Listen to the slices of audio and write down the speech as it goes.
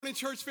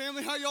morning, church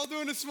family. How y'all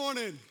doing this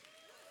morning?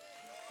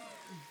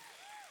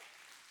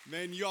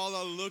 Man, y'all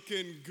are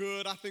looking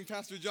good. I think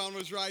Pastor John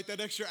was right.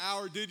 That extra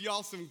hour did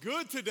y'all some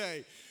good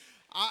today.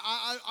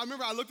 I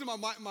remember I looked at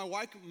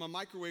my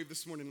microwave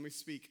this morning. Let me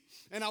speak.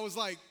 And I was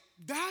like,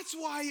 that's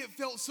why it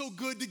felt so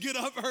good to get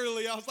up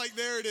early. I was like,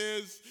 there it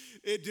is.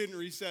 It didn't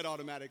reset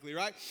automatically,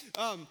 right?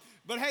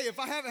 But hey, if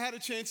I haven't had a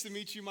chance to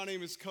meet you, my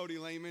name is Cody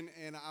Lehman,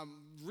 and I'm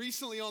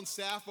recently on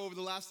staff over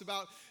the last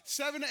about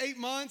 7 to 8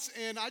 months.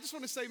 And I just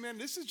want to say, man,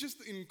 this is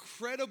just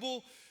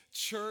incredible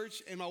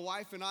church. And my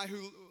wife and I,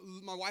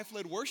 my wife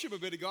led worship a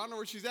bit ago. I don't know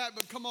where she's at,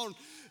 but come on.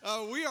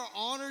 We are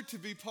honored to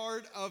be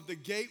part of the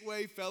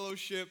Gateway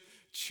Fellowship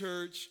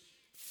Church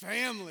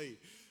family.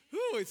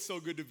 Ooh, it's so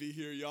good to be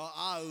here, y'all.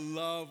 I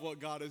love what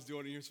God is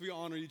doing here. So we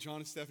honor you, John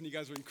and Stephanie. You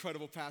guys are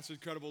incredible pastors,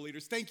 incredible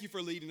leaders. Thank you for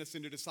leading us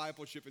into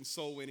discipleship and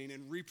soul winning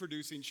and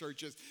reproducing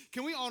churches.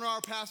 Can we honor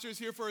our pastors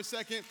here for a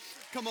second?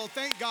 Come on,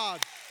 thank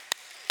God.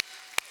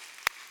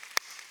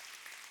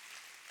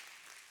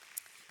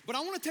 But I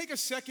want to take a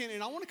second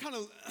and I want to kind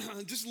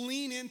of just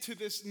lean into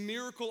this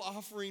miracle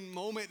offering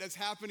moment that's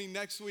happening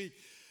next week.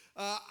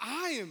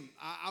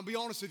 I'll be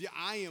honest with you,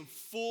 I am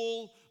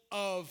full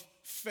of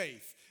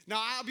faith. Now,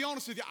 I'll be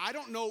honest with you, I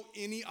don't know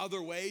any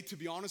other way, to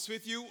be honest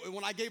with you.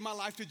 When I gave my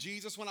life to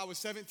Jesus when I was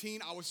 17,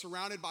 I was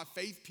surrounded by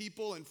faith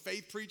people and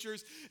faith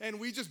preachers, and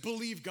we just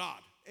believe God.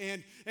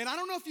 And I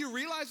don't know if you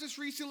realize this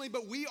recently,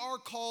 but we are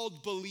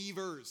called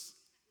believers.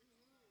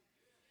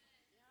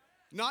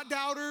 Not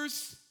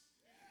doubters,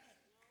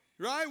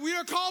 right? We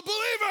are called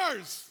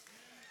believers.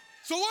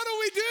 So what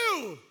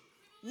do?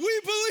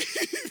 We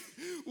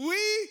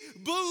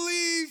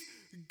believe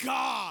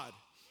God.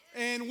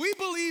 And we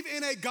believe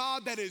in a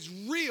God that is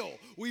real.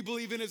 We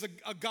believe in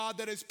a God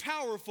that is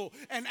powerful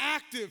and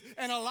active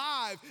and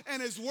alive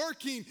and is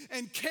working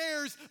and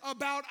cares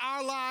about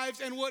our lives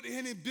and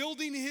in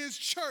building his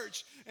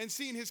church and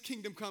seeing his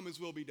kingdom come, his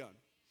will be done.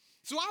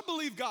 So I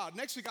believe God.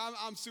 Next week,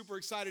 I'm super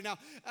excited. Now,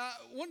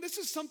 this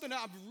is something that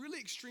I'm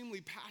really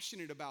extremely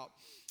passionate about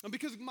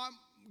because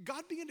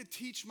God began to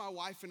teach my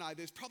wife and I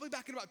this probably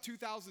back in about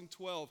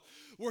 2012,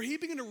 where he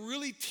began to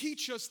really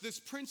teach us this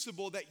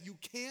principle that you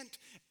can't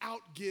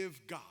outgive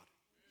God.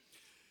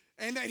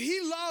 And that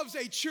he loves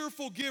a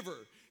cheerful giver.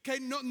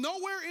 Okay,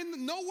 nowhere in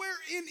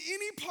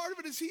any part of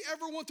it does he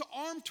ever want to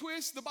arm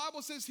twist. The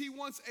Bible says he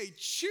wants a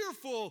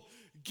cheerful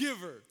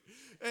giver.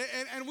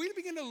 And we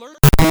begin to learn.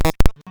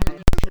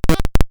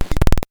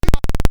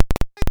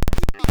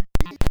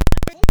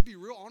 To be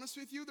real honest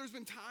with you, there's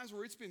been times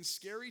where it's been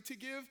scary to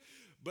give,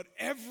 but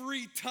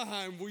every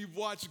time we've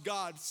watched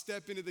God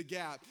step into the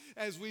gap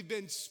as we've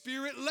been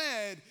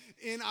spirit-led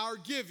in our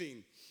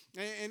giving.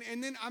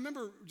 And then I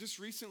remember just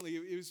recently,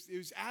 it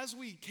was as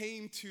we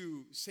came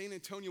to San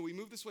Antonio, we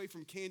moved this way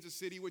from Kansas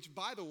City, which,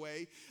 by the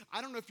way,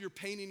 I don't know if you're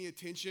paying any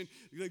attention.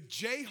 The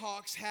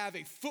Jayhawks have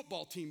a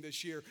football team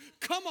this year.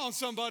 Come on,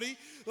 somebody.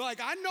 Like,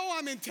 I know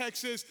I'm in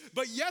Texas,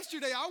 but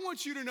yesterday I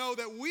want you to know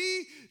that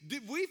we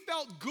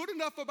felt good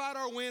enough about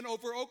our win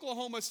over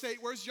Oklahoma State.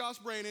 Where's Josh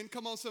Brannon?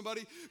 Come on,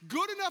 somebody.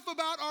 Good enough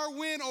about our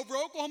win over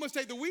Oklahoma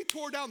State that we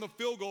tore down the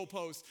field goal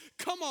post.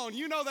 Come on,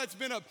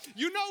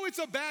 it's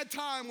a bad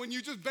time when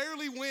you just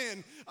barely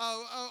win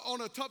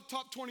on a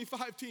top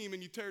 25 team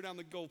and you tear down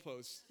the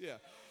goalposts. Yeah.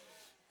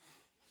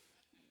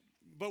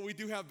 But we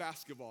do have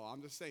basketball,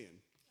 I'm just saying.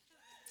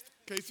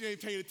 In case you ain't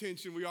paying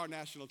attention, we are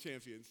national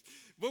champions.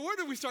 But where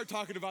did we start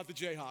talking about the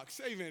Jayhawks?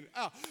 Amen.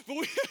 But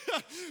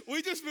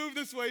we just moved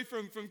this way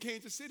from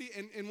Kansas City,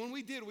 and when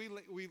we did,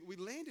 we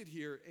landed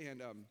here,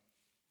 and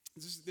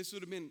this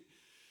would have been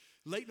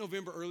late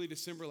November, early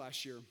December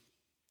last year.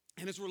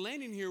 And as we're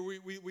landing here,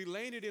 we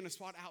landed in a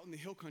spot out in the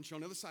hill country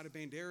on the other side of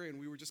Bandera, and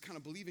we were just kind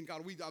of believing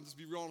God. I'll just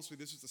be real honest with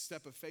you, this was a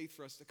step of faith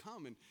for us to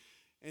come,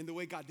 and the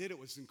way God did it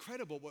was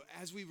incredible. But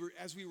as we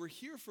were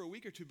here for a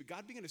week or two, but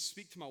God began to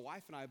speak to my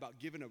wife and I about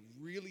giving a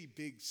really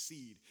big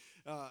seed,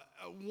 a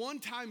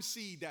one-time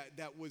seed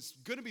that was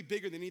going to be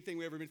bigger than anything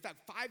we ever did. In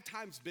fact, 5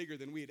 times bigger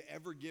than we had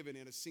ever given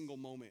in a single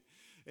moment.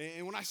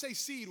 And when I say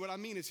seed, what I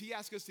mean is he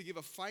asked us to give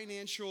a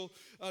financial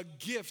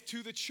gift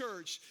to the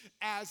church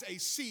as a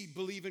seed,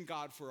 believe in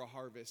God for a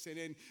harvest.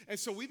 And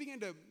so we began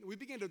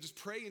to just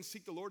pray and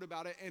seek the Lord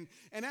about it.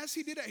 And as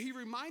he did it, he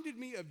reminded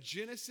me of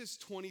Genesis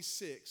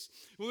 26.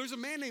 Well, there's a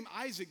man named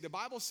Isaac. The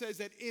Bible says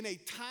that in a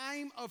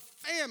time of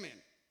famine,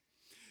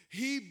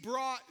 he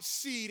brought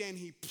seed and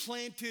he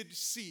planted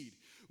seed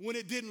when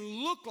it didn't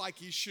look like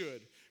he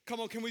should. Come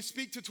on, can we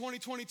speak to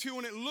 2022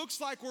 when it looks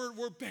like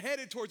we're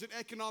headed towards an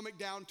economic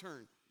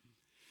downturn?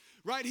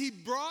 Right? He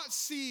brought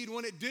seed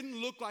when it didn't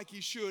look like he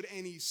should,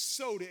 and he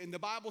sowed it. And the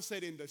Bible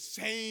said in the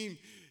same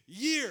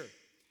year,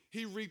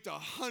 he reaped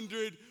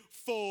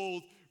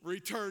 100-fold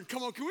return.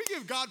 Come on, can we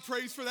give God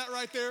praise for that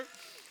right there?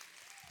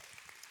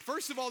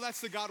 First of all,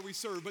 that's the God we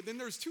serve. But then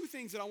there's 2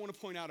 things that I want to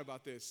point out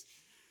about this.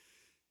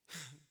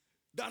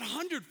 That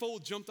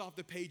 100-fold jumped off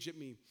the page at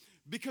me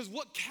because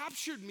what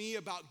captured me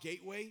about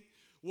Gateway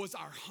was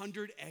our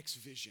 100X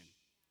vision.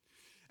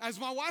 As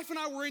my wife and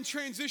I were in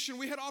transition,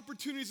 we had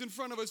opportunities in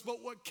front of us,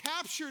 but what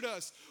captured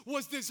us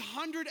was this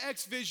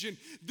 100X vision,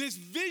 this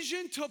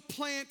vision to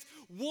plant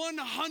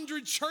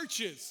 100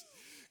 churches.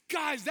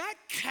 Guys, that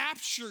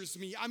captures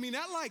me. I mean,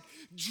 that like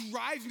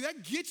drives me,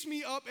 that gets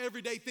me up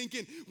every day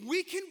thinking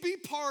we can be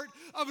part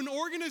of an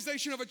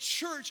organization, of a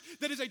church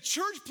that is a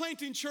church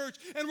planting church,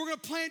 and we're gonna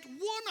plant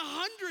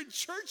 100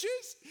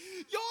 churches?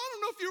 Y'all, I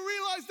don't know if you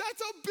realize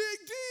that's a big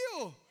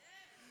deal.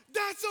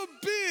 That's a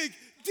big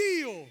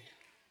deal.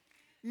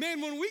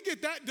 Man, when we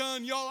get that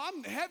done, y'all,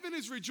 heaven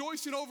is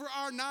rejoicing over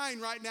our 9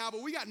 right now,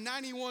 but we got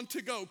 91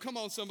 to go. Come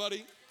on,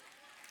 somebody.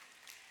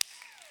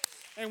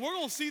 And we're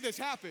going to see this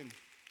happen,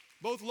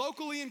 both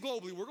locally and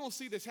globally. We're going to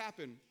see this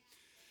happen.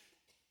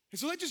 And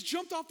so that just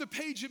jumped off the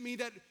page at me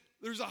that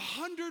there's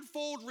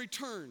 100-fold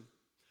return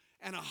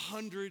and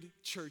 100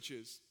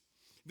 churches.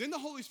 Then the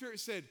Holy Spirit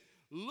said,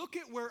 look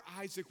at where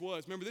Isaac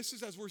was. Remember, this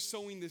is as we're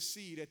sowing this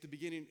seed at the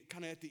beginning,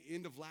 kind of at the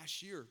end of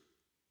last year.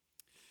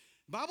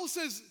 The Bible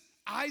says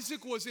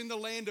Isaac was in the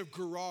land of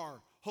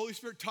Gerar. Holy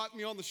Spirit tapped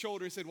me on the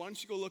shoulder and said, why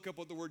don't you go look up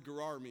what the word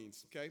Gerar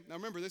means, okay? Now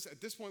remember this, at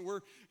this point,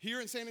 we're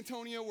here in San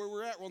Antonio where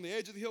we're at. We're on the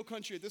edge of the hill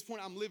country. At this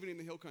point, I'm living in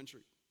the hill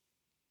country.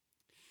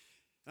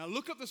 Now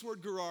look up this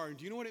word Gerar, and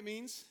do you know what it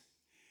means?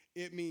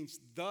 It means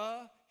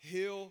the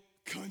hill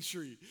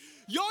country.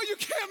 Y'all, you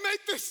can't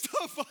make this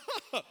stuff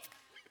up.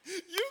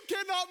 You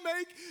cannot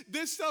make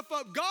this stuff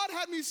up. God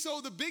had me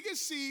sow the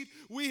biggest seed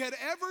we had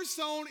ever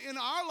sown in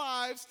our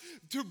lives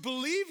to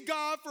believe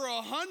God for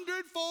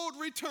 100-fold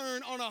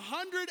return on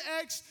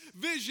 100X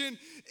vision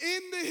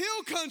in the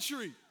hill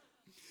country.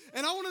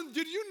 And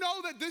did you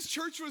know that this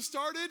church was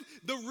started?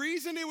 The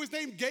reason it was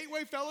named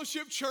Gateway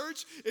Fellowship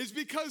Church is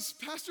because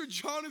Pastor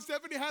John and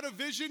Stephanie had a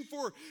vision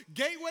for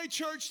Gateway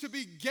Church to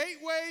be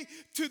gateway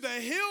to the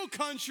hill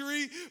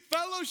country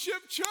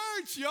fellowship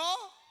church, y'all.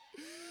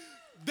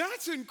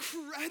 That's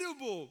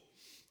incredible.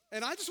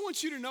 And I just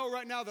want you to know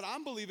right now that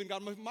I'm believing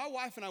God. My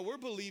wife and I, we're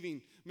believing.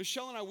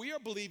 Michelle and I, we are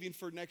believing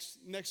for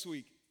next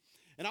week.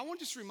 And I want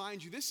to just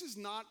remind you, this is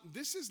not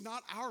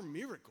our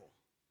miracle.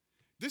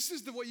 This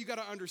is what you got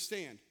to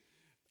understand.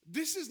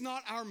 This is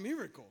not our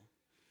miracle.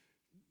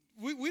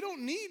 We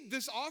don't need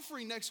this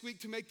offering next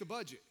week to make the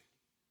budget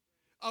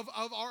of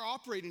our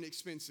operating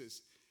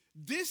expenses.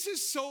 This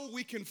is so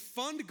we can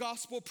fund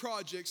gospel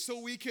projects, so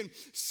we can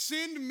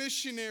send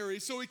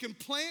missionaries, so we can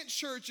plant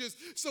churches,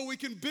 so we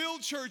can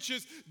build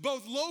churches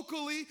both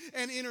locally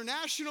and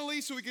internationally,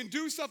 so we can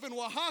do stuff in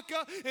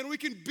Oaxaca, and we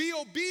can be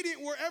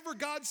obedient wherever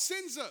God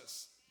sends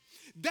us.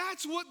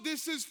 That's what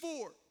this is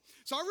for.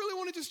 So I really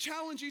want to just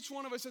challenge each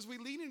one of us as we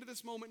lead into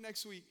this moment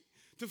next week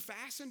to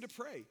fast and to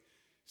pray.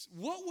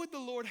 What would the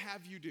Lord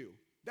have you do?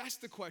 That's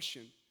the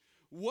question.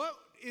 What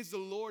is the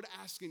Lord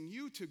asking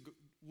you to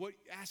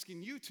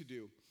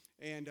do?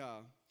 And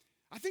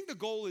I think the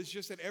goal is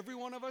just that every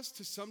one of us,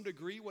 to some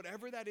degree,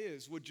 whatever that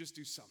is, would just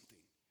do something.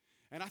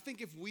 And I think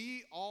if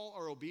we all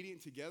are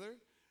obedient together,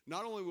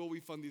 not only will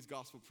we fund these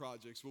gospel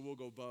projects, but we'll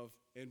go above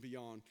and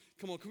beyond.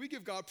 Come on, can we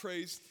give God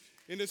praise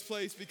in this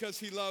place because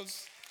he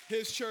loves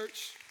his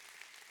church?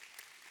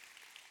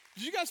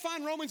 Did you guys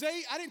find Romans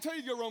 8? I didn't tell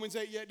you to go Romans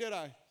 8 yet, did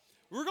I?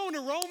 We're going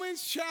to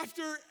Romans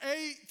chapter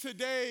 8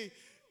 today.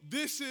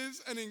 This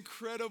is an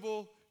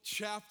incredible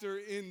chapter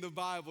in the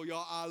Bible,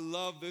 y'all. I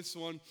love this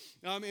one.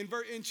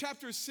 In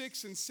chapter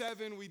 6 and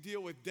 7, we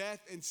deal with death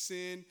and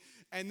sin.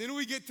 And then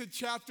we get to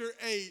chapter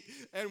 8,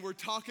 and we're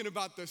talking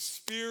about the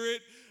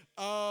spirit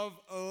of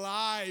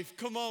life.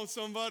 Come on,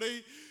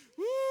 somebody.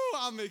 Woo,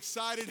 I'm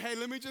excited. Hey,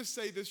 let me just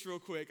say this real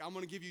quick. I'm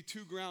going to give you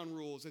 2 ground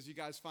rules as you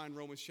guys find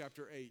Romans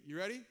chapter 8. You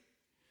ready?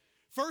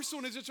 First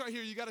one is this right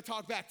here. You got to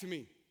talk back to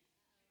me.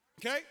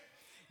 Okay?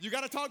 You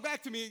got to talk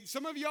back to me.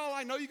 Some of y'all,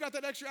 I know you got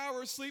that extra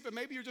hour of sleep, and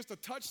maybe you're just a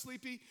touch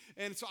sleepy,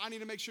 and so I need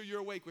to make sure you're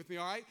awake with me,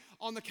 all right?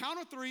 On the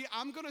count of 3,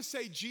 I'm going to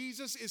say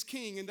Jesus is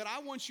king, and then I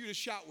want you to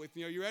shout with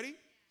me. Are you ready?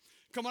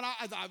 Come on.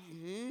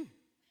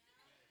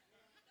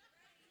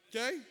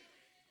 Okay?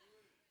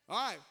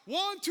 All right.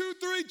 1, 2,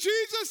 3.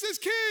 Jesus is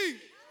king.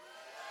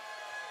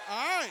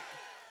 All right.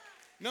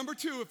 Number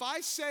 2, if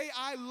I say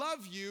I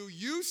love you,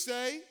 you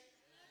say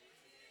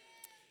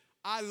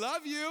I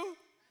love you.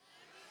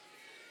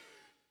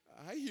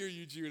 I hear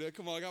you, Judah.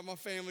 Come on, I got my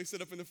family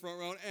sit up in the front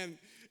row. And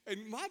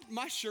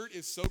my shirt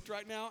is soaked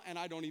right now, and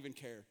I don't even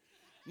care.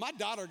 My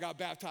daughter got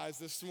baptized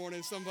this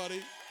morning, somebody.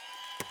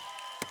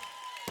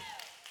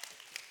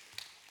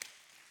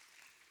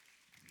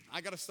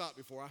 I got to stop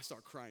before I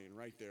start crying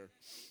right there.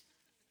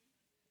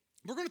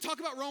 We're going to talk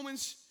about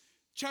Romans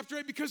chapter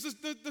 8 because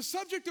the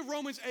subject of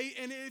Romans 8,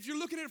 and if you're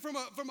looking at it from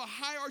a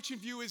high-arching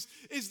view, is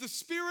the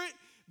spirit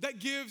that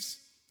gives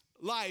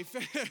life.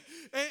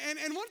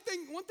 and one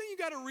thing you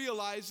got to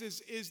realize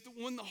is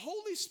when the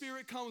Holy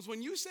Spirit comes,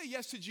 when you say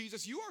yes to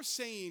Jesus, you are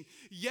saying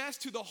yes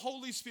to the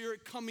Holy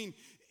Spirit coming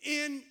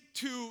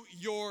into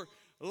your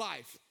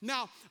life.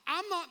 Now,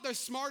 I'm not the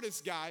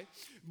smartest guy,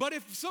 but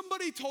if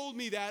somebody told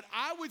me that,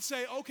 I would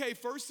say, okay,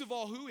 first of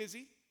all, who is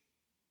he?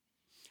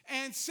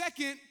 And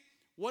second,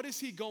 what is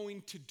he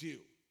going to do?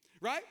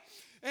 Right?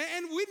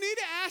 And we need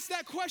to ask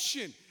that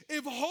question.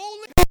 If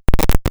Holy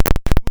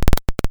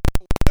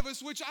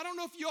us, which I don't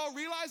know if you all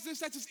realize this,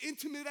 that's as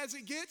intimate as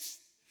it gets.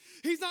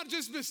 He's not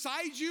just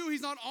beside you,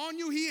 he's not on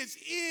you, he is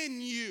in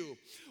you.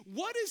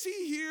 What is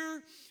he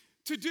here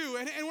to do?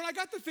 And when I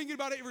got to thinking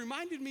about it, it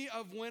reminded me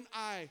of when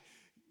I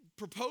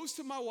proposed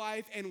to my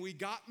wife and we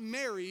got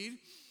married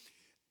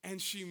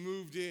and she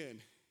moved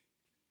in.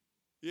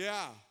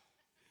 Yeah,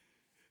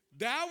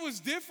 that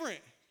was different.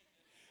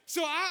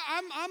 So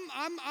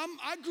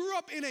I grew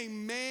up in a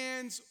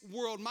man's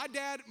world. My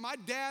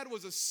dad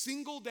was a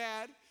single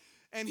dad,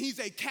 and he's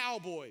a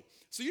cowboy.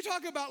 So you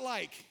talk about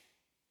like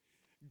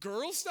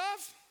girl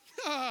stuff?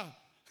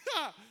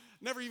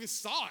 Never even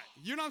saw it.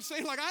 You know what I'm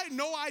saying? Like I had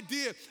no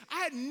idea.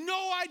 I had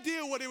no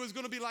idea what it was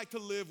going to be like to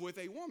live with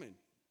a woman.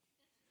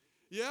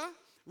 Yeah,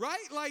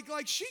 right?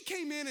 Like she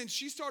came in and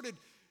she started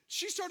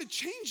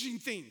changing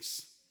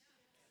things.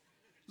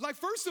 Like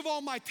first of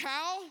all, my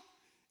towel,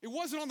 it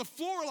wasn't on the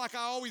floor like I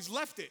always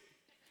left it.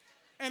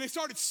 And it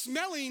started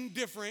smelling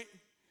different.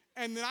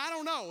 And then I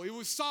don't know, it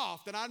was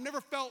soft. And I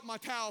never felt my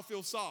towel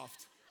feel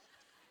soft.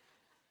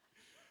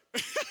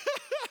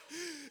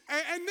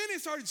 and then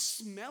it started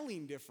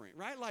smelling different,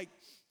 right?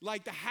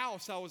 Like the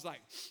house, I was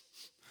like,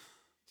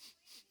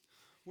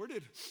 where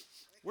did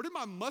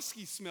my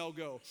musky smell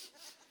go?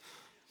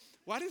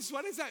 Why does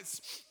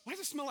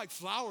it smell like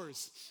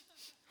flowers?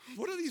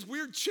 What are these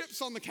weird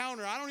chips on the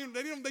counter?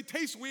 They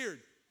taste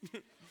weird.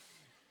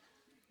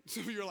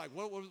 So you're like,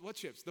 what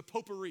chips? The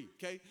potpourri,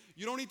 okay?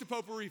 You don't eat the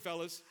potpourri,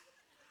 fellas.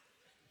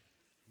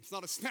 It's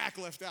not a snack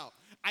left out.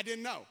 I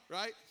didn't know,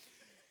 right?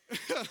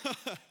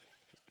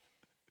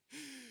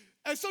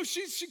 And so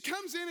she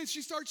comes in and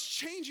she starts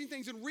changing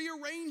things and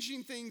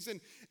rearranging things.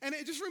 And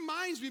it just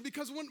reminds me,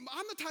 because when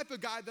I'm the type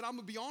of guy that I'm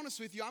going to be honest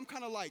with you, I'm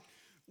kind of like,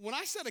 when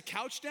I set a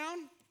couch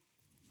down,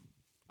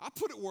 I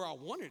put it where I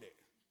wanted it.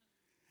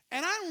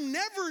 And I don't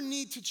never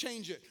need to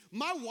change it.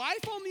 My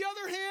wife, on the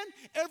other hand,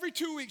 every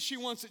 2 weeks she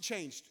wants it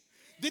changed.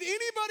 Did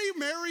anybody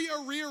marry a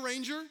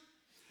rearranger?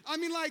 I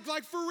mean, like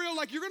for real,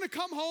 like you're gonna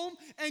come home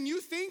and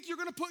you think you're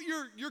gonna put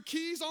your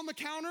keys on the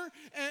counter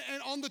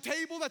and on the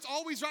table that's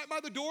always right by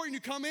the door, and you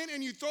come in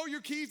and you throw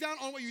your keys down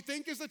on what you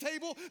think is the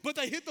table, but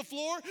they hit the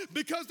floor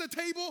because the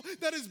table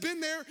that has been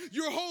there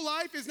your whole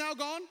life is now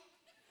gone?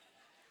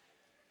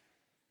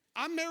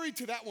 I'm married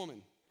to that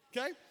woman,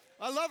 okay?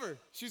 I love her.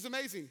 She's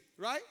amazing,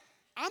 right?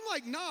 I'm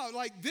like, no,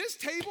 like this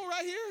table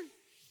right here,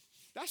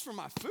 that's for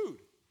my food.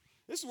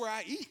 This is where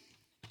I eat,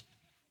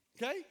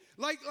 okay?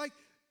 Like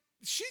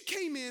she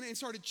came in and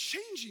started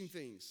changing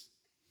things,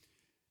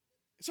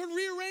 started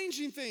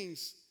rearranging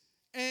things.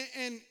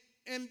 And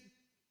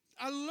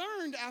I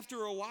learned after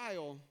a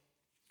while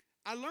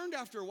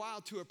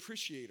to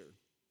appreciate her,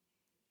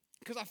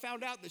 because I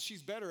found out that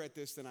she's better at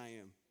this than I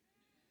am.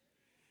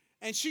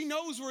 And she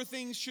knows where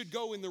things should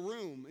go in the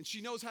room, and she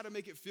knows how to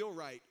make it feel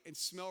right and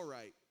smell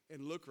right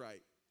and look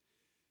right.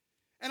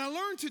 And I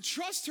learned to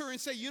trust her and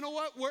say, you know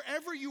what,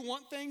 wherever you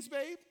want things,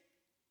 babe,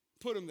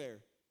 put them there.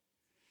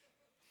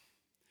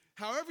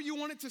 However you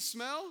want it to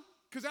smell,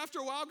 because after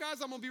a while,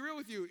 guys, I'm going to be real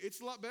with you, it's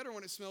a lot better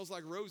when it smells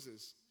like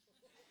roses.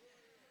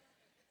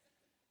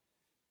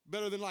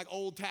 Better than like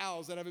old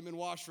towels that haven't been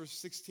washed for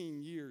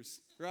 16 years,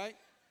 right?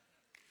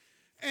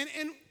 And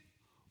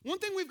one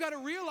thing we've got to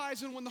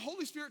realize, and when the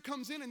Holy Spirit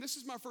comes in, and this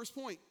is my first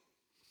point,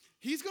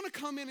 he's going to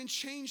come in and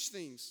change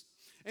things.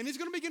 And he's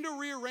going to begin to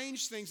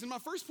rearrange things. And my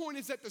first point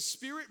is that the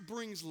Spirit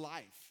brings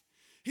life.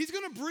 He's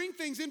going to bring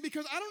things in,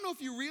 because I don't know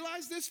if you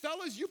realize this,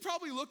 fellas, you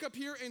probably look up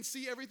here and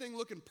see everything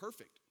looking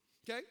perfect,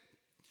 okay?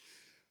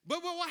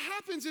 But what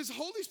happens is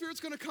Holy Spirit's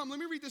going to come. Let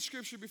me read the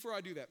scripture before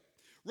I do that.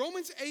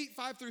 Romans 8,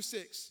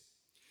 5-6.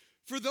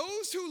 For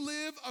those who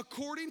live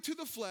according to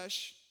the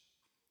flesh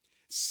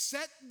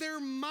set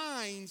their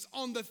minds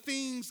on the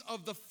things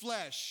of the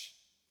flesh.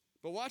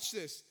 But watch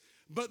this.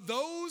 But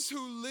those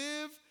who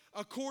live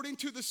according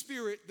to the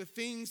Spirit, the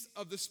things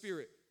of the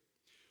Spirit.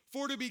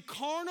 For to be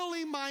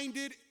carnally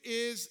minded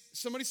is,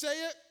 somebody say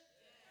it? Yes.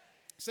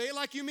 Say it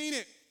like you mean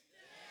it. Yes.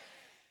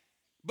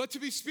 But to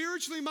be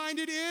spiritually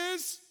minded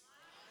is?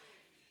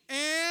 Life.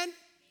 And? Peace.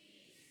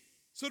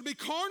 So to be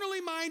carnally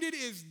minded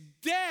is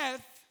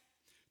death.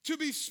 To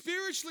be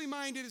spiritually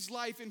minded is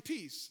life and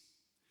peace.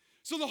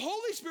 So the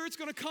Holy Spirit's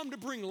going to come to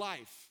bring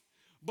life.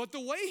 But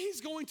the way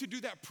he's going to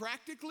do that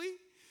practically,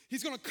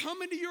 he's going to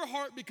come into your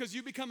heart because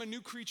you become a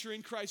new creature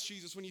in Christ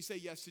Jesus when you say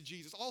yes to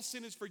Jesus. All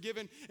sin is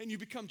forgiven and you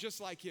become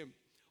just like him,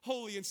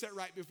 holy and set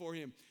right before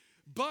him.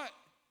 But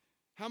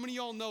how many of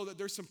y'all know that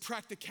there's some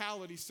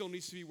practicality still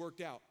needs to be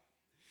worked out?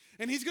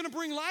 And he's going to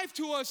bring life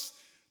to us.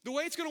 The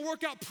way it's going to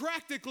work out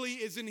practically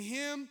is in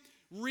him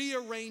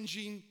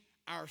rearranging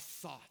our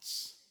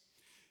thoughts.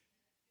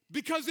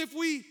 Because if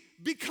we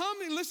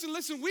become, and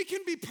listen, we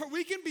can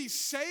be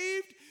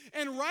saved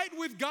and right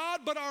with God,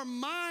 but our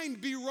mind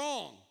be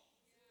wrong.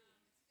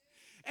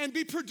 And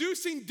be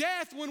producing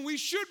death when we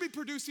should be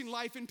producing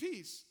life and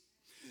peace.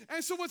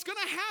 And so what's going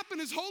to happen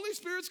is Holy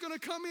Spirit's going to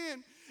come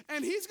in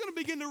and he's going to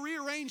begin to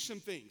rearrange some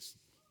things.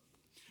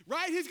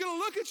 Right? He's going to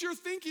look at your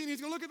thinking,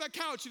 he's going to look at that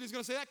couch, and he's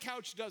going to say, that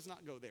couch does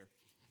not go there.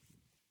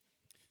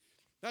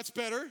 That's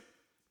better.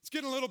 It's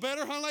getting a little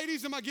better, huh,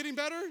 ladies? Am I getting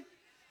better?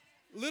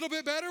 A little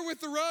bit better with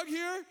the rug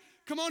here.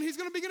 Come on, he's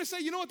going to begin to say,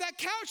 you know what, that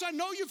couch, I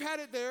know you've had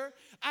it there.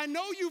 I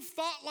know you've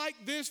thought like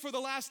this for the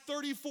last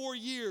 34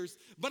 years,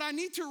 but I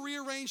need to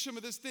rearrange some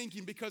of this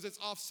thinking because it's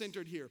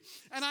off-centered here.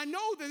 And I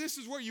know that this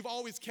is where you've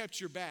always kept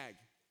your bag,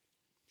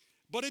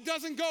 but it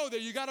doesn't go there.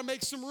 You got to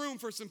make some room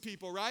for some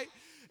people, right?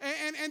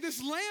 And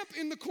this lamp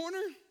in the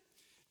corner,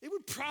 it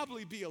would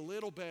probably be a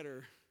little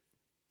better.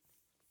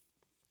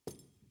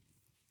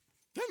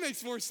 That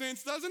makes more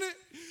sense, doesn't it?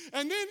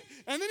 And then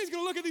he's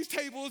going to look at these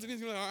tables and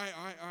he's going to go, all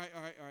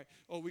right.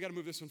 Oh, we got to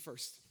move this one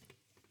first.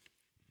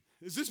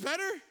 Is this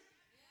better?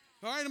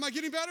 Yeah. All right, am I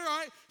getting better? All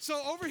right.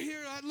 So over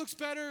here, it looks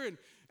better.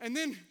 And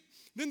then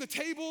the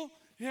table,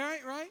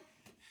 right?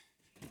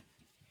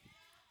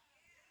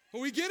 Are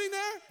we getting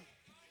there?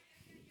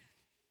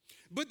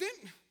 But then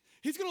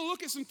he's going to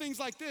look at some things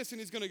like this and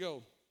he's going to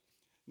go,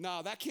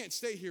 nah, that can't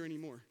stay here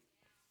anymore.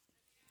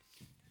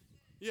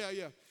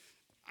 Yeah.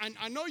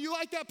 I know you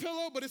like that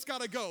pillow, but it's got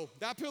to go.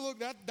 That pillow,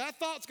 that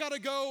thought's got to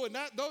go, and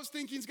those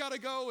thinking's got to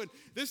go, and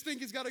this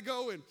thinking's got to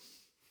go. And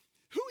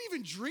who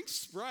even drinks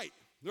Sprite,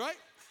 right?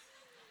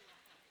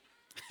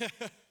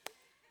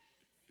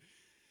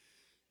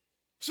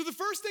 So the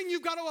first thing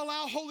you've got to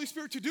allow Holy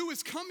Spirit to do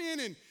is come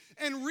in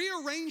and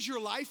rearrange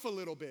your life a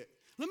little bit.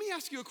 Let me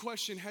ask you a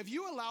question. Have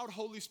you allowed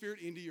Holy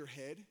Spirit into your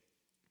head?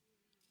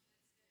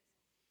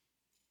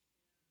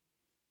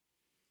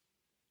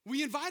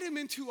 We invite him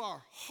into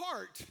our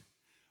heart,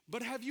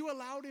 but have you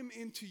allowed him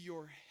into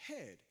your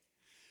head?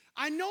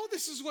 I know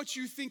this is what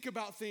you think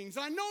about things.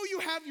 I know you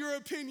have your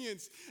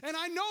opinions, and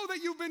I know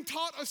that you've been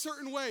taught a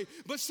certain way,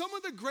 but some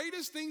of the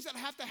greatest things that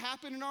have to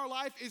happen in our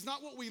life is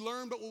not what we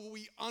learn, but what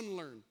we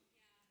unlearn.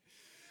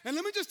 And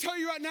let me just tell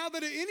you right now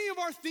that any of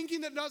our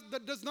thinking that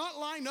does not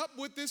line up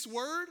with this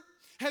word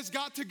has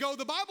got to go.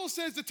 The Bible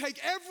says to take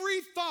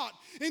every thought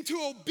into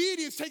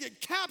obedience, take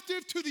it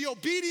captive to the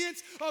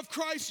obedience of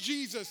Christ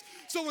Jesus.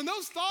 So when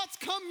those thoughts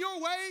come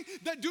your way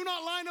that do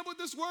not line up with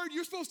this word,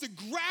 you're supposed to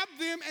grab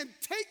them and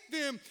take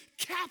them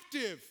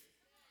captive.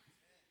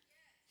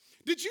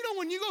 Did you know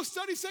when you go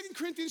study 2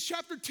 Corinthians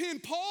chapter 10,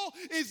 Paul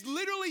is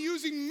literally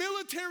using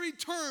military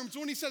terms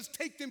when he says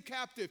take them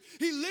captive.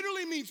 He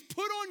literally means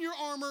put on your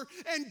armor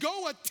and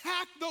go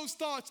attack those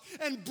thoughts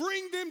and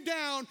bring them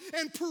down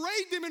and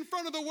parade them in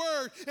front of the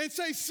word and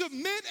say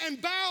submit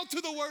and bow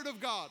to the word of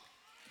God.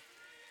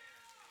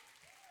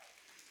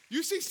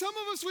 You see, some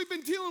of us, we've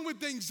been dealing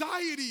with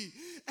anxiety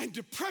and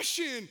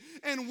depression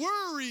and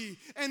worry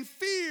and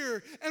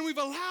fear, and we've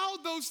allowed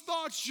those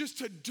thoughts just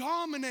to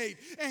dominate,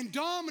 and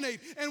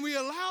we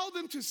allow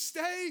them to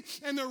stay,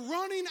 and they're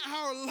running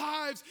our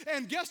lives,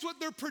 and guess what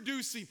they're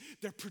producing?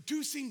 They're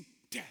producing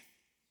death.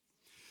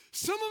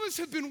 Some of us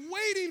have been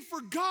waiting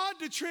for God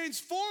to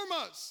transform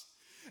us.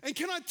 And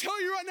can I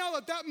tell you right now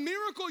that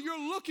miracle you're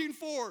looking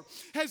for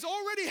has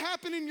already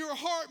happened in your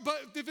heart, but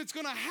if it's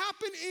going to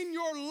happen in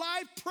your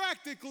life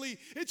practically,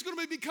 it's going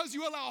to be because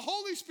you allow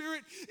Holy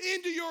Spirit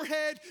into your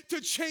head to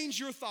change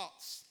your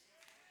thoughts.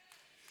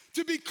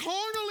 To be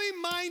carnally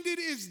minded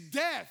is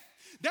death.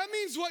 That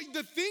means what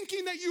the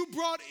thinking that you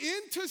brought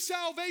into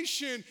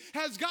salvation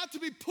has got to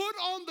be put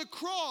on the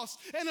cross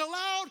and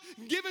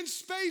given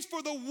space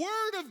for the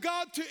Word of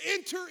God to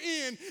enter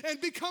in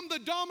and become the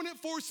dominant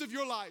force of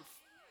your life.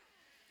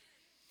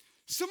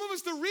 Some of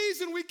us, the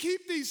reason we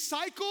keep these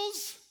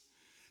cycles,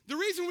 the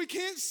reason we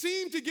can't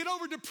seem to get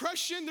over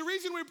depression, the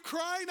reason we're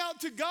crying out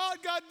to God,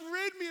 God,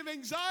 rid me of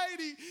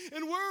anxiety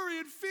and worry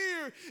and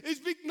fear, is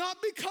not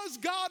because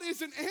God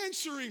isn't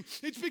answering.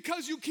 It's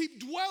because you keep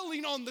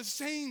dwelling on the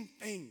same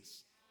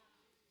things.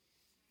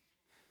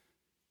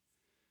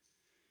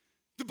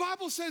 The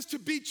Bible says to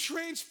be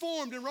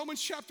transformed in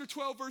Romans chapter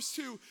 12, verse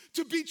 2,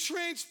 to be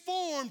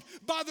transformed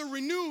by the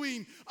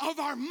renewing of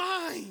our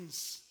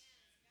minds.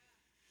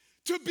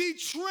 To be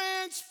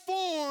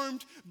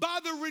transformed by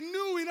the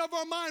renewing of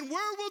our mind.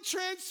 Where will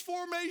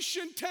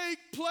transformation take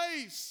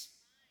place?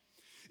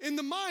 In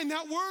the mind.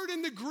 That word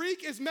in the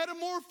Greek is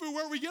metamorpho,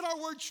 where we get our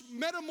word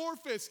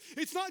metamorphosis.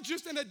 It's not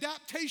just an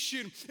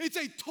adaptation, it's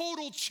a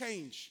total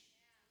change.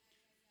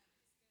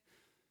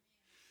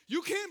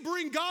 You can't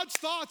bring God's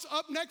thoughts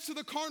up next to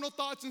the carnal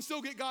thoughts and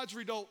still get God's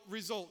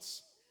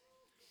results.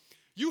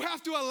 You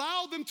have to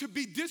allow them to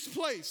be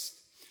displaced.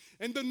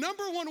 And the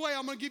number one way,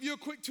 I'm going to give you a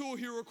quick tool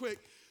here real quick.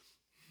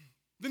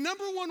 The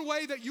number one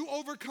way that you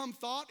overcome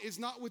thought is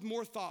not with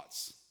more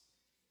thoughts.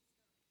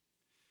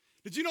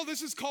 Did you know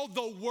this is called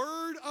the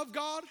Word of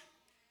God?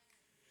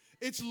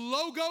 It's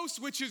logos,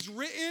 which is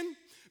written,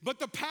 but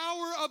the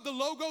power of the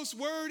logos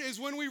word is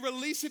when we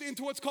release it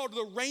into what's called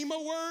the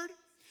Rhema word.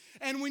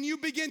 And when you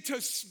begin to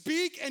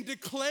speak and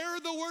declare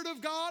the word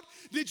of God,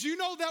 did you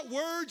know that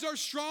words are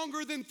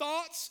stronger than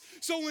thoughts?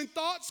 So when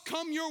thoughts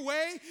come your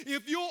way,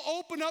 if you'll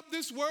open up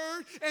this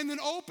word and then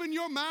open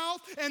your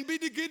mouth and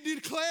begin to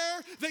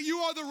declare that you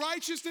are the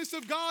righteousness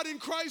of God in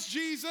Christ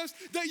Jesus,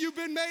 that you've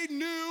been made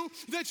new,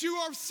 that you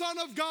are son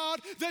of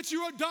God, that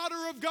you are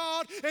daughter of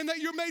God, and that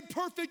you're made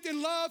perfect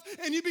in love,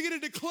 and you begin to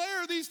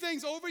declare these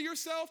things over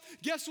yourself,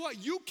 guess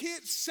what? You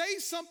can't say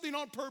something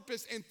on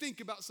purpose and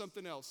think about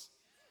something else.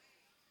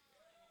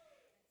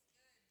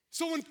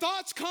 So when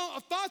thoughts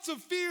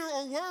of fear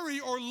or worry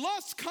or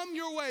lust come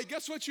your way,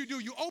 guess what you do?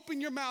 You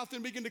open your mouth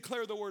and begin to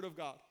declare the word of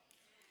God.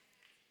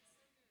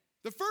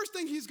 The first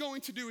thing he's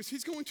going to do is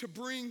he's going to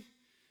bring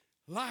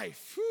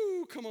life.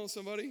 Whew, come on,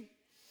 somebody.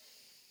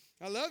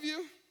 I love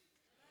you.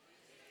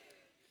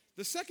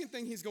 The second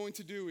thing he's going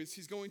to do is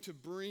he's going to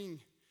bring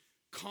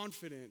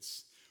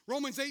confidence.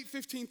 Romans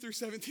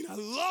 8:15-17. I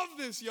love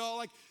this, y'all.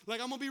 Like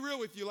I'm going to be real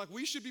with you. Like,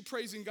 we should be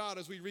praising God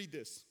as we read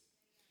this.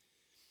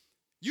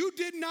 You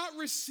did not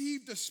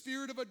receive the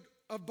spirit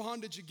of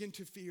bondage again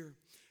to fear,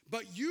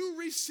 but you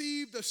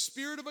received the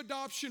spirit of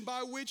adoption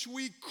by which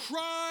we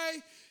cry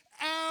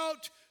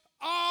out,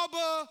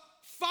 Abba,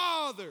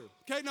 Father.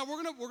 Okay, now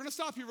we're gonna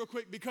stop here real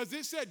quick because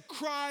it said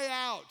cry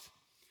out.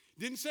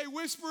 Didn't say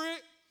whisper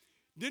it,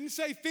 didn't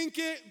say think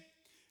it,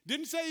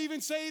 didn't say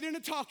even say it in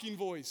a talking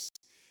voice.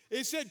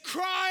 It said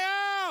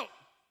cry out.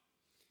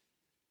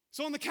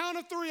 So on the count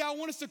of 3, I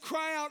want us to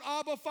cry out,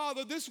 Abba,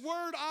 Father. This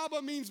word,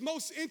 Abba, means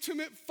most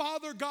intimate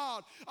Father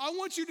God. I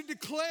want you to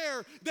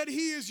declare that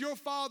he is your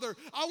Father.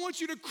 I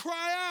want you to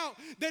cry out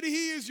that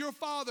he is your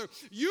Father.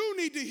 You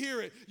need to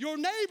hear it. Your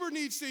neighbor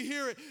needs to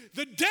hear it.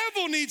 The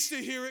devil needs to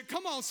hear it.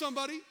 Come on,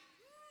 somebody.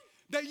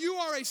 That you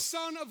are a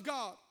son of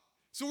God.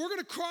 So we're going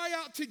to cry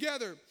out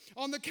together.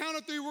 On the count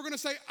of 3, we're going to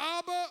say,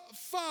 Abba,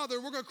 Father.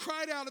 We're going to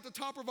cry it out at the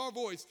top of our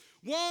voice.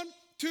 1,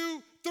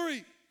 2,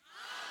 3.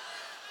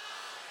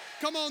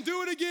 Come on,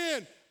 do it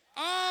again.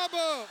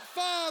 Abba,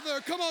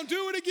 Father. Come on,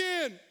 do it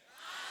again.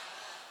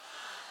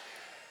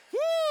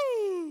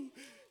 Woo!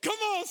 Come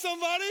on,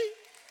 somebody.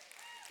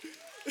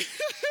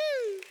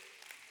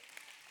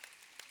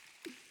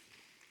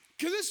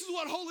 Because this is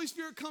what Holy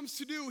Spirit comes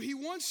to do. He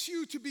wants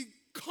you to be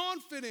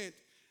confident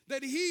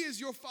that he is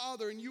your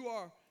Father and you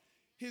are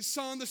his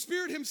Son. The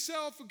Spirit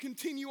himself will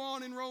continue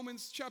on in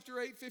Romans chapter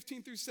 8,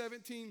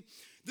 15-17.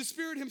 The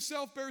Spirit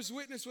himself bears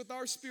witness with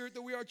our spirit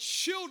that we are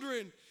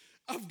children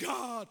of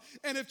God,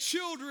 and if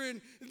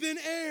children, then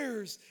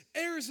heirs,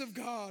 heirs of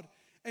God,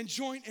 and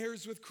joint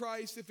heirs with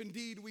Christ, if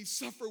indeed we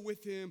suffer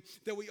with him,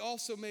 that we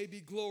also may be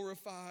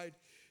glorified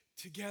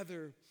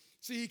together.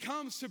 See, he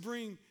comes to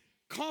bring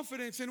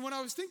confidence, and when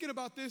I was thinking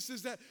about this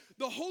is that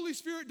the Holy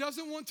Spirit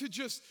doesn't want to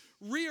just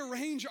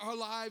rearrange our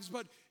lives,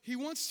 but he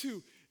wants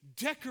to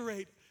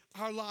decorate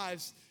our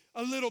lives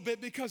a little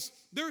bit, because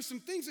there are some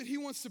things that he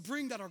wants to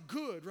bring that are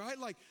good, right?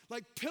 Like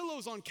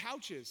pillows on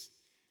couches.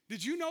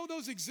 Did you know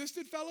those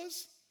existed,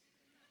 fellas?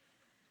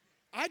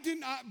 I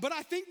didn't, but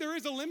I think there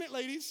is a limit,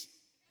 ladies.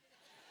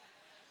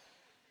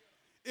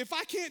 If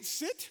I can't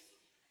sit,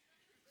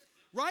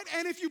 right?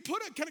 And if you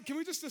put can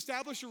we just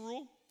establish a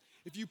rule?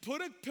 If you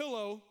put a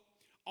pillow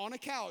on a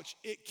couch,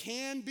 it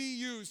can be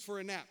used for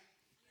a nap.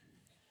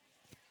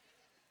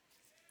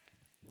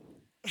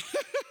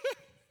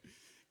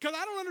 Because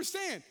I don't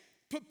understand.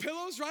 Put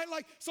pillows, right?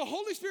 So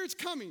Holy Spirit's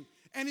coming,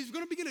 and he's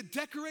going to begin to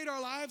decorate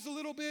our lives a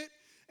little bit.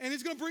 And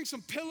he's going to bring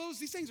some pillows.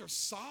 These things are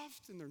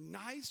soft and they're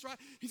nice, right?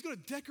 He's going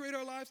to decorate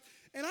our lives.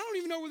 And I don't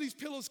even know where these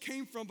pillows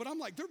came from, but I'm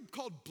like, they're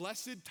called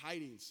blessed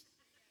tidings.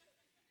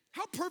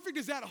 How perfect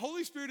is that?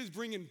 Holy Spirit is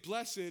bringing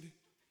blessed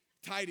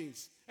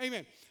tidings.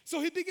 Amen.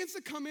 So he begins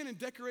to come in and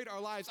decorate our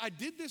lives. I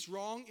did this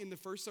wrong in the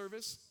first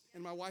service,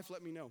 and my wife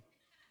let me know.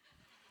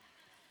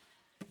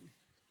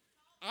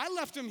 I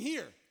left him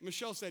here.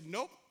 Michelle said,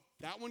 nope,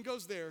 that one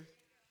goes there.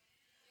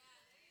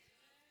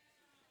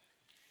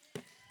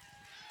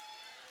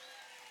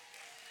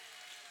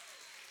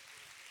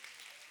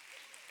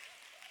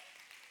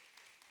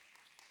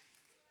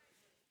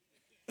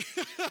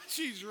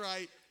 She's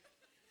right.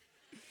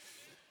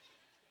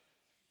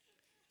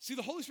 See,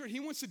 the Holy Spirit, he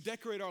wants to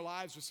decorate our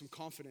lives with some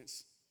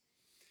confidence.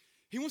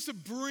 He wants to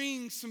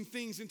bring some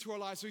things into our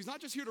lives. So he's not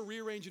just here to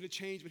rearrange and to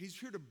change, but he's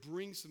here to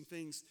bring some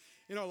things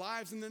in our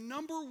lives. And the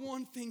number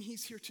one thing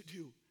he's here to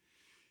do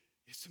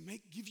is to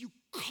give you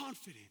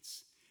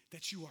confidence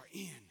that you are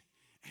in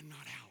and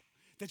not out,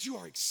 that you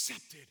are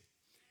accepted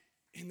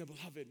in the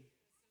beloved.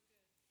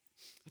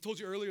 I told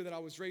you earlier that I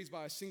was raised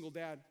by a single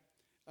dad.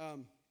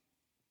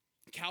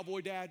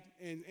 Cowboy dad,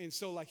 and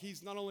so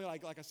he's not only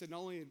like I said, not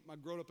only am I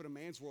grown up in a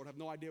man's world, I have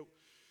no idea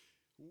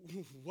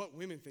what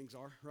women things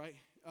are, right?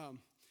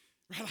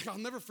 Right, I'll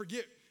never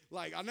forget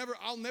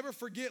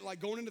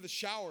going into the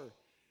shower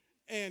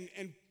and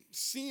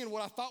seeing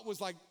what I thought was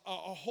like a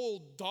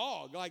whole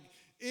dog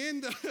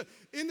in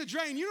the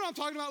drain. You know what I'm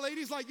talking about,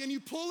 ladies? And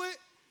you pull it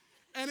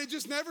and it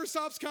just never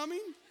stops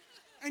coming,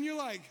 and you're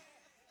like,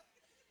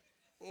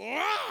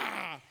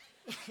 wah!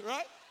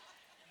 Right?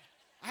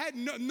 I had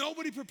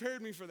nobody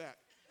prepared me for that.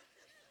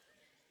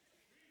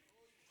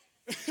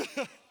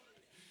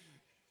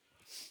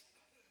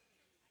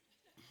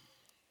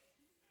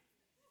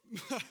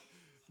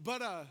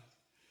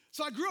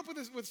 So I grew up with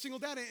a single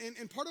dad,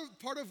 and part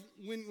of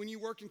when you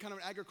work in kind of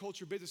an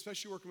agriculture business,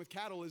 especially working with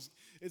cattle, is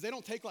they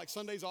don't take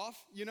Sundays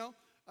off. You know,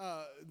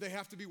 they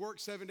have to be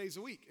worked 7 days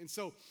a week, and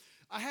so.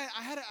 I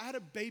had a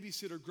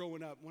babysitter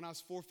growing up when I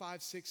was 4,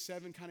 5, 6,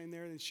 7, kind of in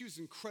there, and she was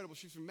incredible.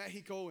 She was from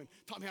Mexico and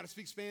taught me how to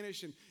speak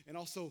Spanish and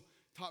also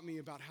taught me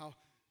about how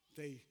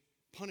they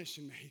punished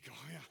in Mexico.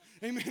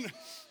 Yeah, amen.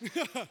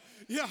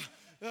 Yeah,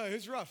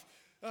 it's rough.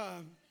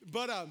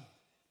 But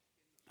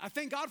I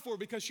thank God for her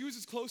because she was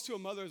as close to a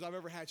mother as I've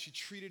ever had. She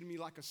treated me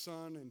like a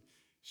son, and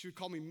she would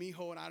call me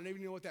mijo, and I didn't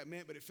even know what that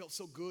meant, but it felt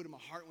so good in my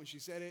heart when she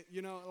said it,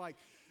 you know, like,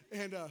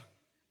 and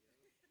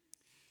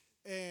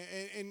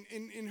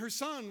her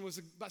son was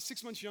about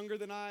 6 months younger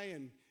than I,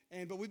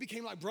 but we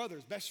became like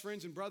brothers, best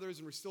friends and brothers,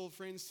 and we're still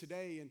friends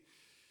today.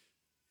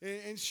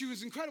 And she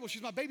was incredible. She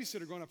was my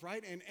babysitter growing up,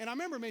 right? And I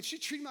remember, man, she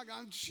treated me like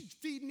she'd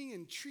feed me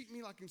and treat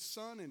me like a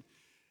son.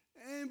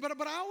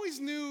 But I always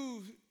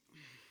knew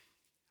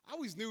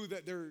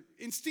that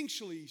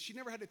instinctually, she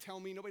never had to tell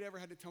me. Nobody ever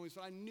had to tell me,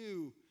 but I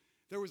knew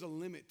there was a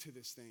limit to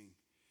this thing.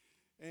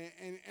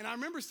 And I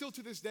remember still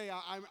to this day,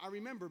 I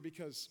remember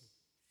because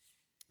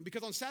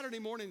on Saturday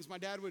mornings, my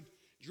dad would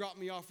drop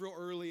me off real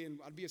early, and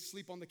I'd be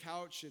asleep on the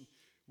couch, and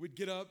we'd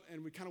get up,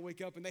 and we'd kind of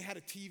wake up, and they had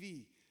a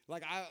TV.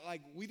 Like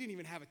we didn't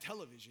even have a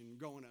television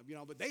growing up, you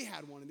know, but they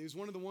had one, and it was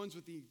one of the ones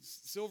with the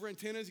silver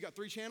antennas. You got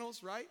 3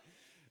 channels, right?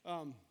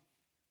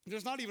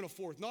 There's not even a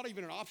fourth, not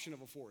even an option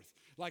of a fourth.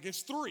 Like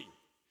it's 3.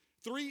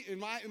 3 in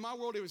my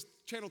world, it was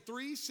channel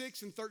 3,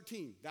 6, and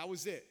 13. That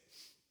was it.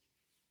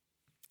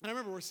 And I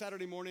remember we're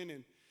Saturday morning,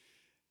 and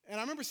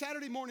I remember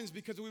Saturday mornings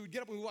because we would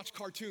get up and we would watch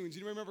cartoons.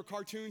 You remember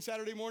cartoons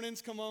Saturday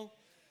mornings? Come on.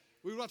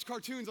 We would watch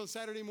cartoons on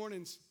Saturday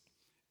mornings.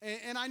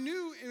 And I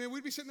knew, I mean,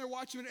 we'd be sitting there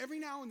watching, and every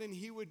now and then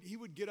he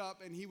would get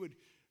up and he would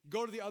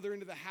go to the other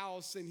end of the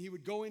house, and he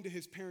would go into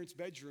his parents'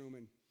 bedroom,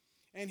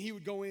 and he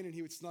would go in and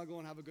he would snuggle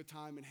and have a good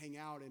time and hang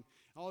out and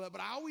all that. But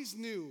I always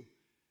knew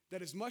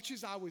that as much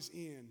as I was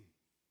in,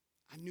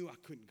 I knew I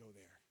couldn't go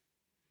there.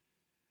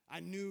 I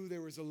knew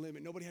there was a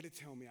limit. Nobody had to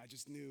tell me. I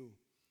just knew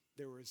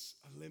there was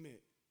a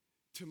limit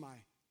to my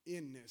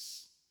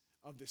inness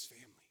of this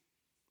family.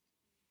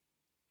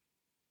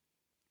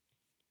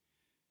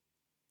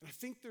 And I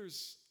think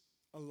there's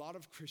a lot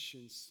of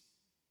Christians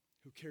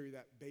who carry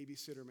that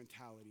babysitter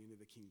mentality into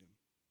the kingdom.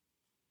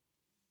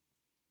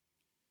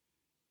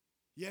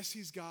 Yes,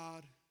 he's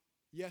God.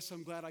 Yes,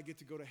 I'm glad I get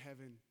to go to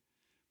heaven.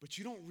 But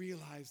you don't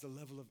realize the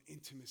level of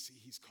intimacy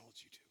he's called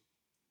you to.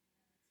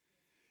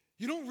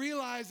 You don't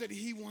realize that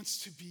he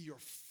wants to be your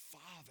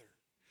father,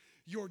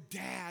 your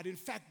dad. In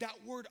fact, that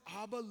word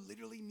Abba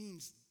literally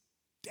means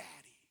daddy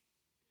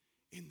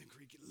in the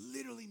Greek. It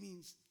literally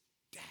means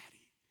daddy.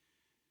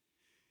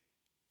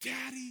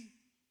 Daddy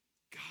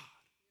God.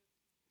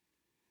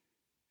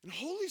 And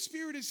Holy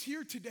Spirit is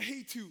here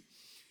today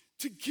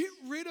to get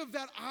rid of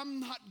that I'm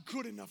not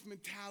good enough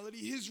mentality.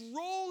 His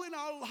role in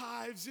our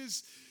lives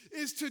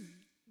is to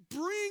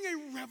bring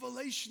a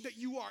revelation that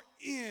you are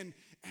in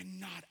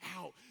and not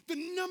out. The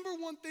number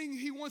one thing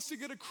he wants to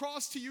get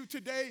across to you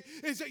today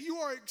is that you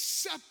are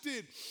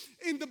accepted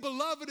in the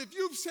beloved. If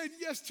you've said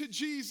yes to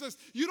Jesus,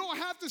 you don't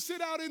have to sit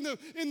out in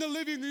the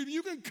living room.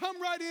 You can come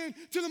right in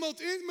to the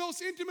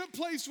most intimate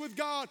place with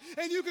God,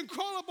 and you can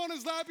crawl up on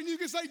his lap and you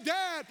can say,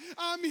 Dad,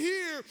 I'm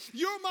here.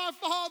 You're my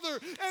father,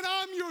 and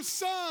I'm your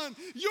son.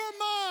 You're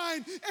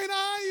mine, and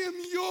I am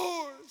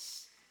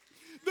yours.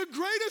 The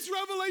greatest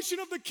revelation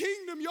of the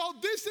kingdom, y'all.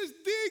 This is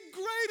the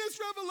greatest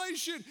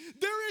revelation.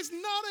 There is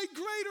not a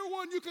greater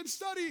one. You can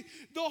study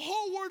the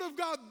whole word of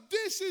God.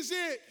 This is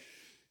it.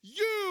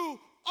 You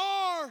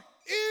are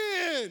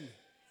in.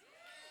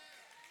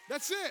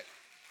 That's it.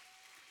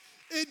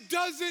 It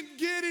doesn't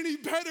get any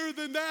better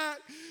than that.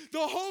 The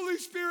Holy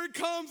Spirit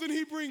comes and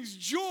he brings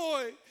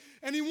joy.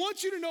 And he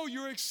wants you to know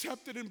you're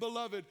accepted and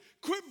beloved.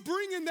 Quit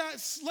bringing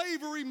that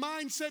slavery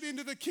mindset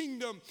into the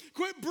kingdom.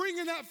 Quit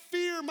bringing that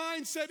fear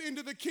mindset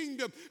into the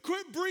kingdom.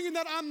 Quit bringing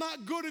that I'm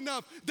not good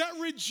enough, that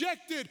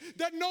rejected,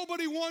 that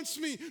nobody wants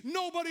me,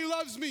 nobody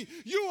loves me.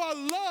 You are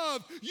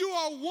loved. You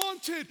are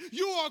wanted.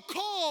 You are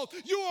called.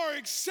 You are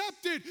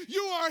accepted.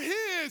 You are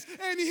his,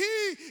 and he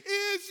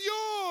is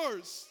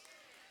yours.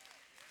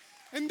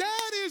 And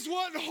that is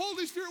what the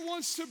Holy Spirit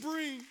wants to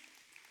bring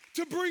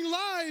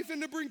life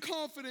and to bring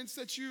confidence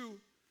that you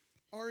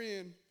are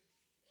in.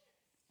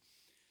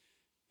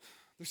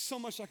 There's so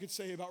much I could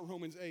say about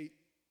Romans 8,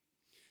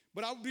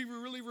 but I would be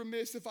really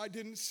remiss if I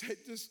didn't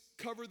just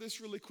cover this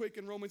really quick.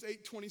 In Romans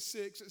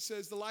 8:26, it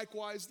says,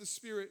 likewise the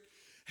Spirit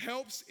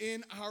helps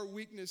in our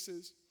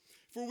weaknesses.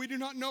 For we do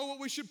not know what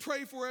we should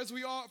pray for as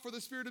we ought, for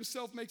the Spirit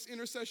himself makes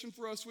intercession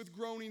for us with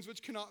groanings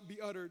which cannot be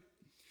uttered.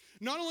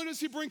 Not only does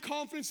he bring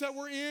confidence that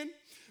we're in,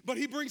 but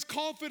he brings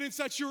confidence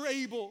that you're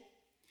able.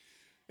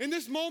 In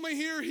this moment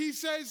here, he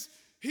says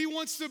he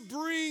wants to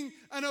bring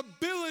an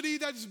ability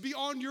that's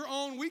beyond your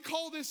own. We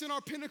call this in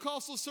our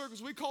Pentecostal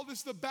circles, we call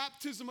this the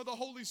baptism of the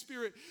Holy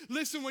Spirit.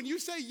 Listen, when you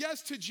say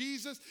yes to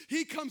Jesus,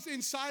 he comes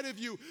inside of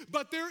you.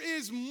 But there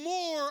is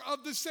more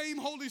of the same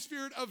Holy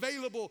Spirit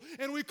available.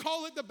 And we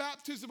call it the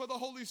baptism of the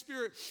Holy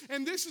Spirit.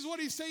 And this is what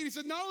he's saying. He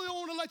said, not only do I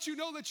want to let you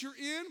know that you're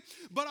in,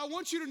 but I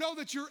want you to know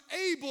that you're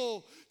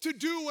able to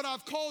do what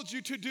I've called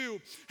you to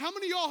do. How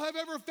many of y'all have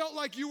ever felt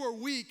like you were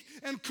weak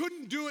and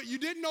couldn't do it? You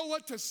didn't know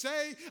what to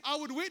say. I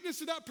would witness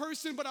to that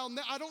person, but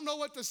I don't know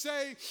what to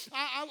say.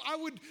 I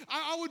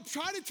would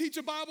try to teach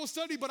a Bible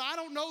study, but I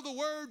don't know the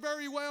word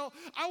very well.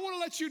 I want to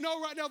let you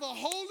know right now, the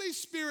Holy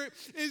Spirit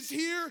is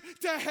here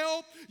to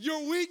help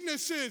your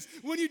weaknesses.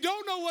 When you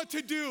don't know what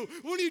to do,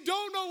 when you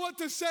don't know what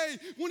to say,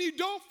 when you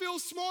don't feel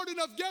smart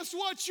enough, guess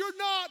what? You're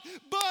not,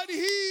 but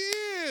He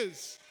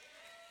is.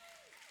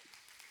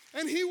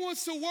 And He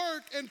wants to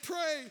work and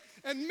pray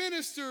and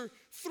minister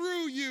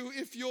through you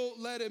if you'll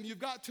let Him. You've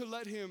got to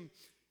let Him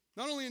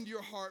not only into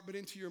your heart, but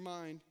into your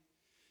mind.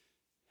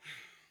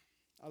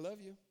 I love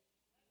you.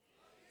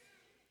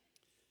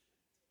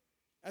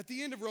 At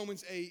the end of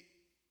Romans 8,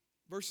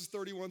 verses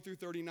 31 through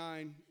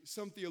 39,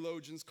 some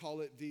theologians call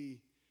it the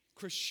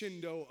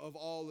crescendo of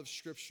all of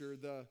Scripture,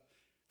 the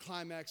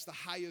climax, the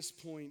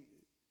highest point.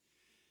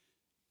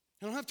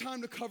 I don't have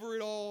time to cover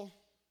it all,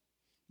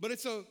 but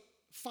it's a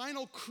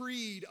final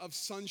creed of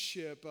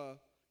sonship, a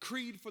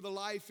creed for the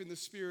life in the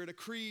Spirit, a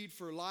creed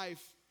for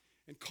life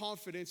and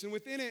confidence. And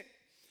within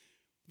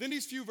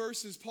these few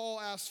verses, Paul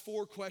asks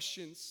 4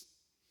 questions.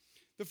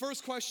 The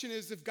first question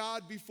is, if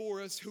God be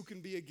for us, who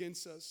can be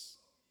against us?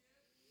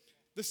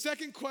 The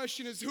second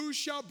question is, who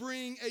shall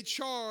bring a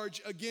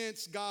charge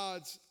against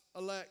God's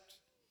elect?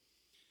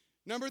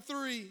 Number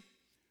 3,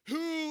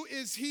 who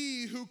is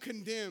he who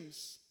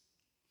condemns?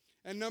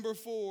 And number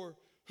 4,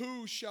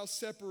 who shall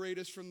separate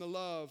us from the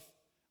love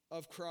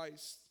of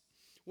Christ?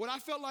 What I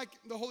felt like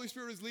the Holy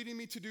Spirit was leading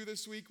me to do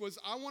this week was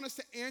I want us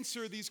to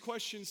answer these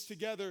questions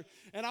together,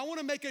 and I want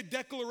to make a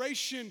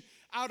declaration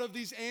out of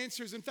these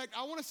answers. In fact,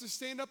 I want us to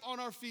stand up on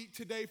our feet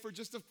today for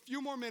just a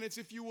few more minutes,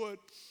 if you would.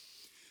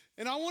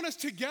 And I want us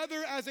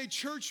together as a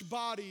church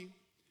body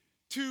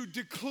to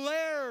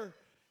declare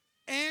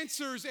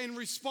answers and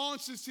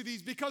responses to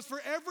these, because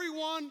for every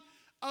one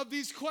of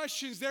these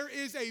questions, there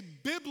is a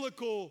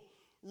biblical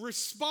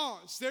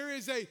response. There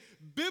is a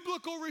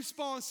biblical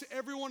response to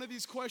every one of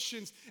these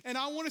questions, and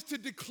I want us to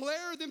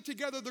declare them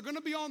together. They're going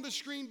to be on the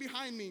screen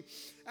behind me.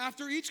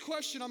 After each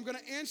question, I'm going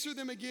to answer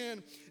them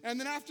again, and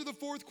then after the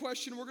 4th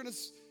question, we're going to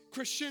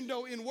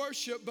crescendo in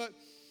worship. But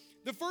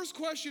the first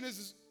question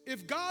is,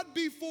 if God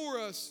be for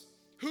us,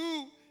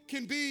 who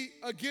can be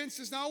against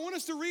us? Now, I want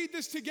us to read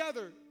this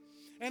together,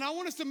 and I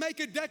want us to make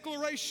a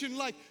declaration,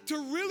 like to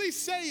really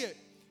say it,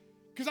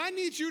 because I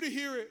need you to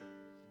hear it.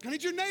 I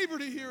need your neighbor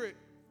to hear it.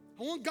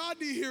 I want God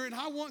to hear it, and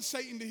I want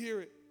Satan to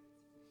hear it.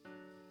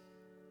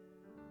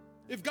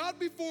 If God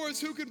be for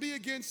us, who can be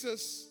against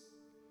us?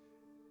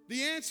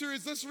 The answer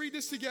is, let's read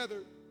this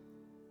together.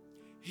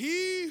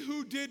 He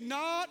who did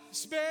not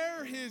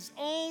spare his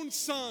own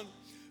son,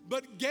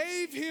 but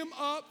gave him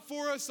up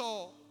for us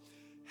all,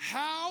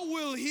 how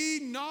will he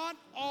not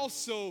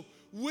also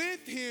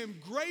with him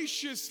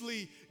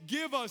graciously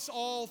give us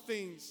all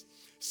things?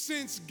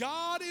 Since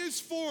God is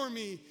for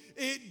me,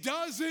 it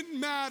doesn't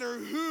matter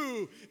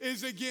who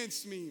is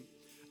against me.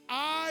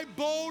 I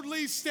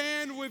boldly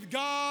stand with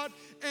God,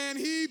 and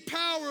He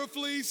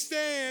powerfully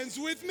stands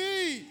with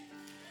me.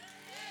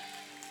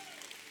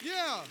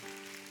 Yeah.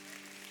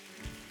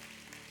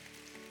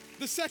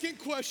 The second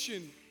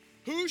question,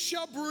 who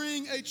shall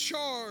bring a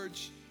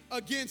charge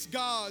against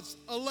God's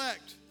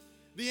elect?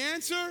 The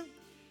answer,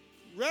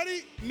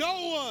 ready?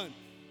 No one.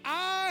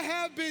 I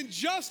have been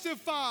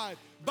justified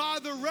by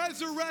the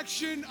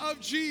resurrection of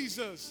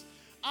Jesus.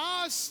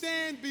 I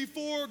stand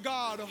before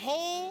God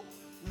whole,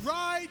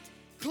 right,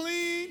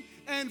 clean,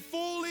 and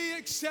fully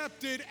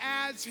accepted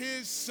as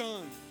His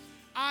son.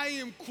 I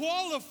am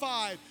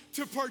qualified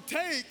to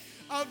partake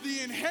of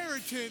the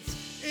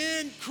inheritance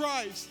in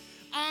Christ.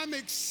 I'm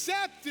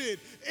accepted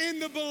in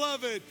the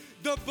beloved.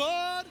 The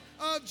blood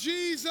of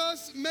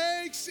Jesus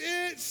makes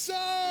it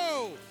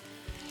so.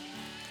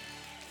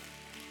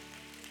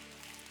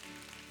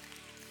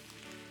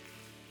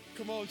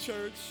 Come on,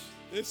 church.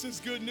 This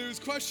is good news.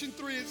 Question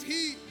 3 is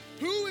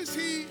who is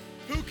he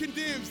who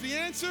condemns? The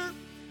answer,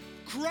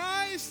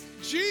 Christ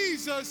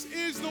Jesus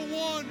is the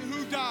one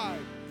who died.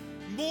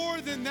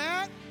 More than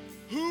that,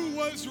 who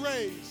was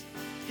raised,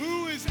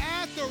 who is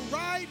at the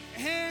right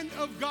hand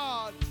of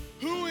God,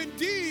 who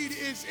indeed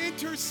is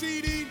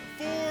interceding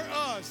for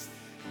us.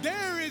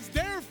 There is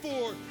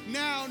therefore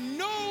now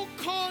no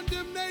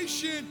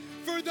condemnation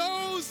for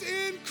those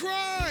in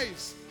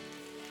Christ.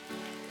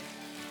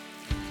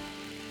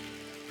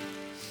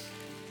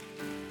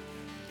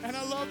 And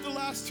I love the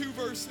last 2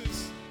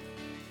 verses.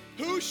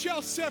 Who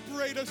shall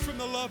separate us from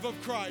the love of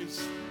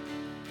Christ?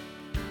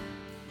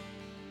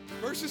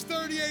 Verses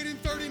 38 and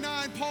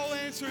 39, Paul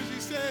answers, he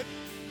said,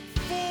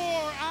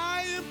 for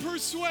I am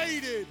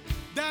persuaded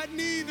that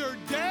neither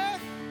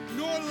death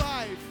nor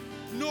life,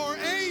 nor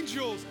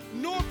angels,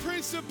 nor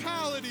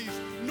principalities,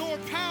 nor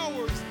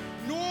powers,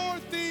 nor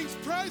things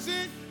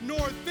present,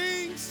 nor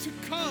things to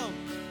come,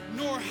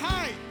 nor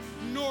height,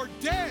 nor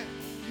depth,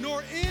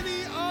 nor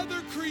any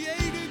other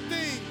created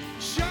thing